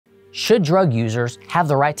Should drug users have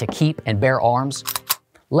the right to keep and bear arms?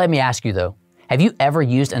 Let me ask you though, have you ever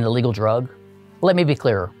used an illegal drug? Let me be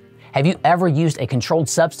clearer. Have you ever used a controlled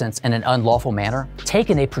substance in an unlawful manner?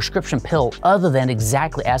 Taken a prescription pill other than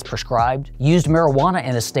exactly as prescribed? Used marijuana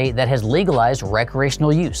in a state that has legalized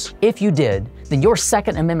recreational use? If you did, then your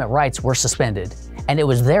Second Amendment rights were suspended, and it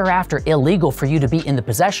was thereafter illegal for you to be in the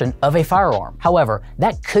possession of a firearm. However,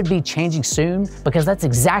 that could be changing soon because that's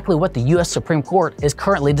exactly what the U.S. Supreme Court is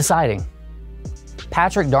currently deciding.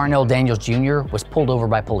 Patrick Darnell Daniels Jr. was pulled over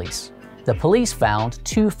by police. The police found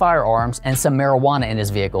 2 firearms and some marijuana in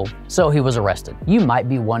his vehicle, so he was arrested. You might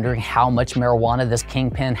be wondering how much marijuana this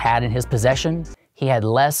kingpin had in his possession. He had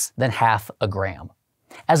less than half a gram.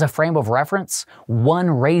 As a frame of reference,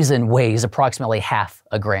 1 raisin weighs approximately half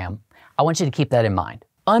a gram. I want you to keep that in mind.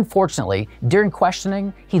 Unfortunately, during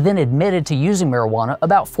questioning, he then admitted to using marijuana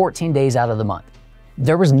about 14 days out of the month.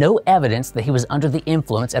 There was no evidence that he was under the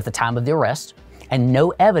influence at the time of the arrest, and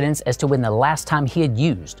no evidence as to when the last time he had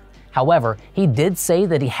used. However, he did say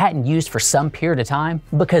that he hadn't used for some period of time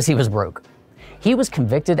because he was broke. He was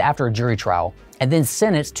convicted after a jury trial and then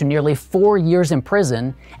sentenced to nearly 4 years in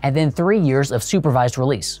prison and then 3 years of supervised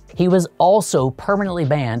release. He was also permanently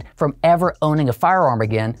banned from ever owning a firearm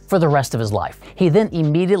again for the rest of his life. He then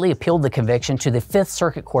immediately appealed the conviction to the Fifth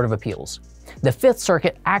Circuit Court of Appeals. The Fifth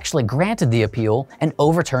Circuit actually granted the appeal and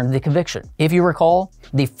overturned the conviction. If you recall,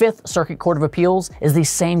 the Fifth Circuit Court of Appeals is the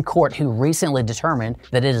same court who recently determined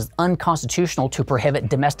that it is unconstitutional to prohibit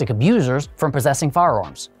domestic abusers from possessing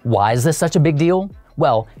firearms. Why is this such a big deal?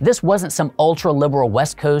 Well, this wasn't some ultra-liberal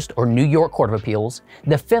West Coast or New York Court of Appeals.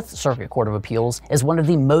 The Fifth Circuit Court of Appeals is one of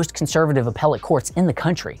the most conservative appellate courts in the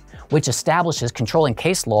country, which establishes controlling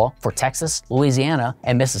case law for Texas, Louisiana,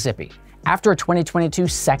 and Mississippi. After a 2022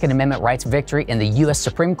 Second Amendment rights victory in the U.S.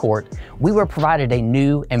 Supreme Court, we were provided a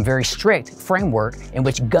new and very strict framework in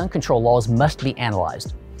which gun control laws must be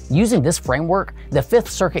analyzed. Using this framework, the Fifth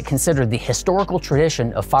Circuit considered the historical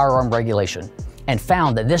tradition of firearm regulation and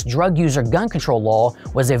found that this drug user gun control law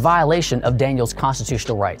was a violation of Daniels'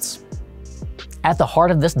 constitutional rights. At the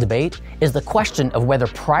heart of this debate is the question of whether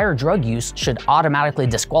prior drug use should automatically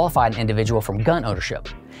disqualify an individual from gun ownership.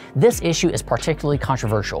 This issue is particularly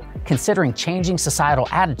controversial, considering changing societal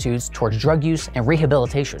attitudes towards drug use and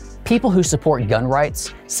rehabilitation. People who support gun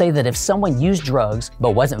rights say that if someone used drugs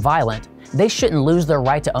but wasn't violent, they shouldn't lose their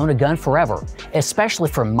right to own a gun forever, especially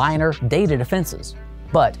for minor, dated offenses.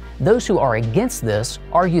 But those who are against this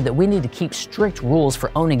argue that we need to keep strict rules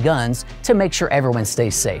for owning guns to make sure everyone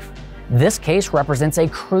stays safe. This case represents a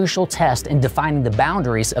crucial test in defining the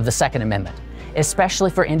boundaries of the Second Amendment,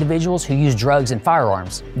 especially for individuals who use drugs and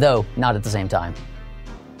firearms, though not at the same time.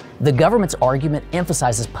 The government's argument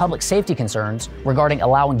emphasizes public safety concerns regarding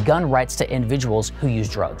allowing gun rights to individuals who use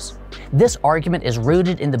drugs. This argument is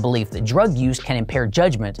rooted in the belief that drug use can impair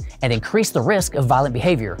judgment and increase the risk of violent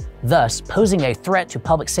behavior, thus posing a threat to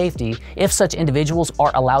public safety if such individuals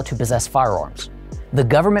are allowed to possess firearms. The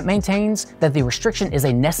government maintains that the restriction is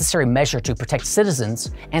a necessary measure to protect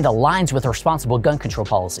citizens and aligns with responsible gun control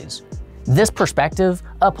policies. This perspective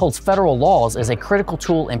upholds federal laws as a critical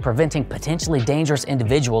tool in preventing potentially dangerous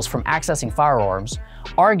individuals from accessing firearms,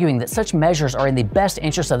 arguing that such measures are in the best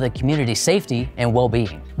interest of the community's safety and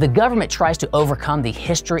well-being. The government tries to overcome the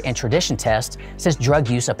history and tradition test, since drug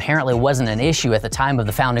use apparently wasn't an issue at the time of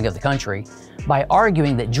the founding of the country, by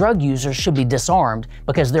arguing that drug users should be disarmed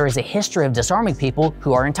because there is a history of disarming people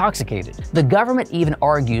who are intoxicated. The government even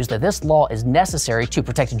argues that this law is necessary to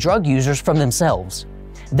protect drug users from themselves.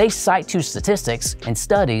 They cite 2 statistics and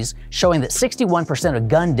studies showing that 61% of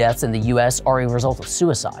gun deaths in the U.S. are a result of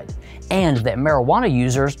suicide, and that marijuana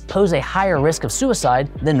users pose a higher risk of suicide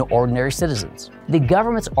than ordinary citizens. The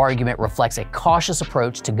government's argument reflects a cautious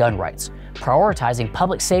approach to gun rights, prioritizing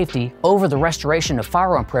public safety over the restoration of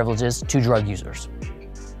firearm privileges to drug users.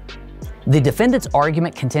 The defendant's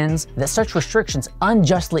argument contends that such restrictions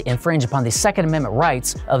unjustly infringe upon the Second Amendment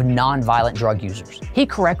rights of non-violent drug users. He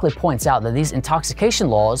correctly points out that these intoxication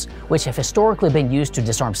laws, which have historically been used to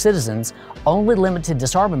disarm citizens, only limited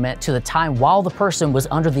disarmament to the time while the person was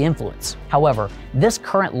under the influence. However, this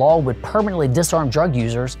current law would permanently disarm drug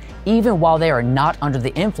users even while they are not under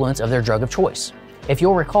the influence of their drug of choice. If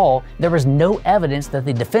you'll recall, there was no evidence that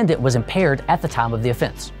the defendant was impaired at the time of the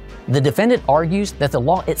offense. The defendant argues that the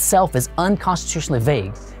law itself is unconstitutionally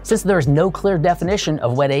vague, since there is no clear definition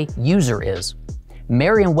of what a user is.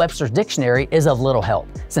 Merriam-Webster's dictionary is of little help,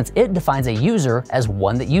 since it defines a user as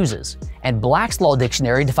one that uses, and Black's Law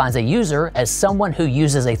Dictionary defines a user as someone who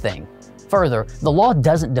uses a thing. Further, the law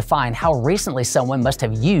doesn't define how recently someone must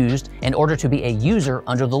have used in order to be a user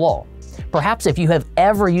under the law. Perhaps if you have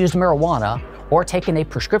ever used marijuana, or taken a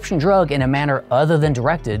prescription drug in a manner other than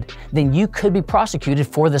directed, then you could be prosecuted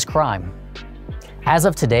for this crime. As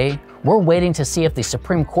of today, we're waiting to see if the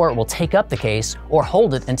Supreme Court will take up the case or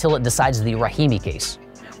hold it until it decides the Rahimi case.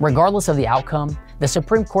 Regardless of the outcome, the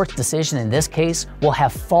Supreme Court's decision in this case will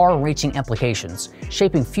have far-reaching implications,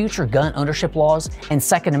 shaping future gun ownership laws and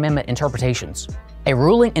Second Amendment interpretations. A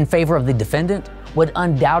ruling in favor of the defendant would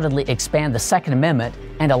undoubtedly expand the Second Amendment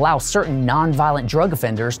and allow certain nonviolent drug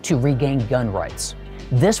offenders to regain gun rights.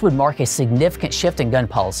 This would mark a significant shift in gun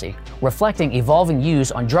policy, reflecting evolving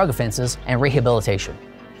views on drug offenses and rehabilitation.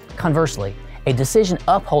 Conversely, a decision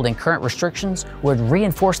upholding current restrictions would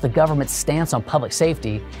reinforce the government's stance on public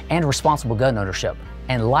safety and responsible gun ownership,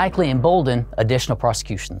 and likely embolden additional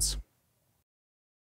prosecutions.